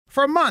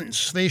For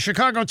months, the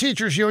Chicago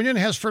Teachers Union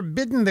has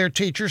forbidden their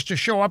teachers to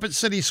show up at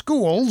city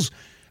schools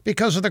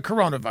because of the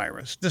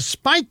coronavirus,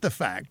 despite the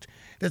fact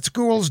that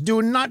schools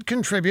do not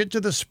contribute to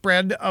the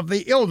spread of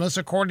the illness,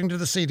 according to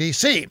the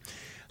CDC.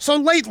 So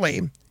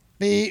lately,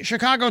 the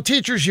Chicago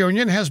Teachers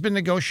Union has been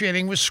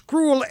negotiating with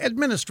school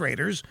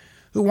administrators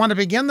who want to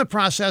begin the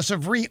process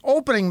of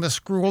reopening the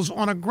schools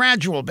on a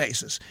gradual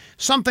basis,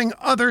 something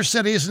other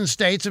cities and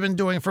states have been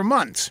doing for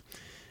months.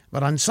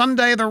 But on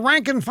Sunday, the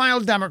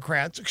rank-and-file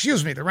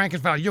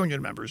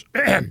union members,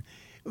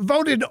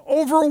 voted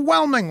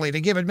overwhelmingly to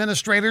give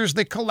administrators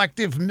the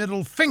collective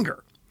middle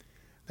finger.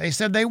 They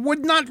said they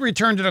would not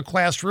return to the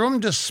classroom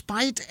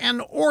despite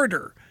an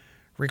order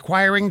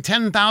requiring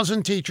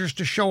 10,000 teachers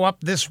to show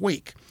up this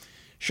week.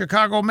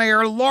 Chicago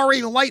Mayor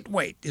Lori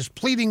Lightweight is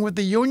pleading with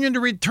the union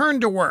to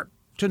return to work,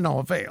 to no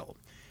avail.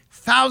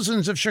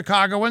 Thousands of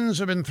Chicagoans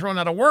have been thrown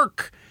out of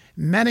work,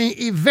 many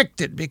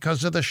evicted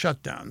because of the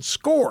shutdown.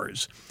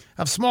 Scores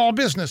of small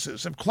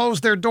businesses have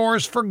closed their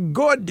doors for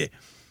good.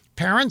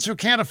 Parents who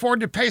can't afford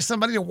to pay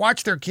somebody to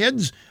watch their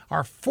kids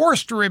are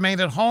forced to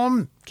remain at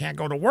home, can't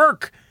go to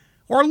work,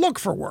 or look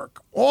for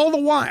work. All the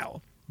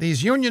while,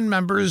 these union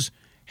members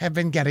have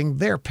been getting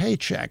their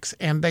paychecks,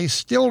 and they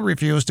still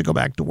refuse to go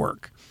back to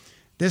work.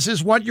 This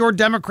is what your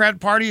Democrat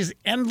Party's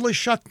endless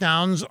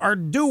shutdowns are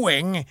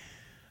doing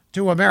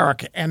to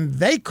America, and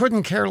they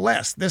couldn't care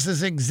less. This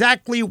is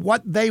exactly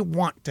what they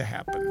want to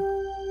happen.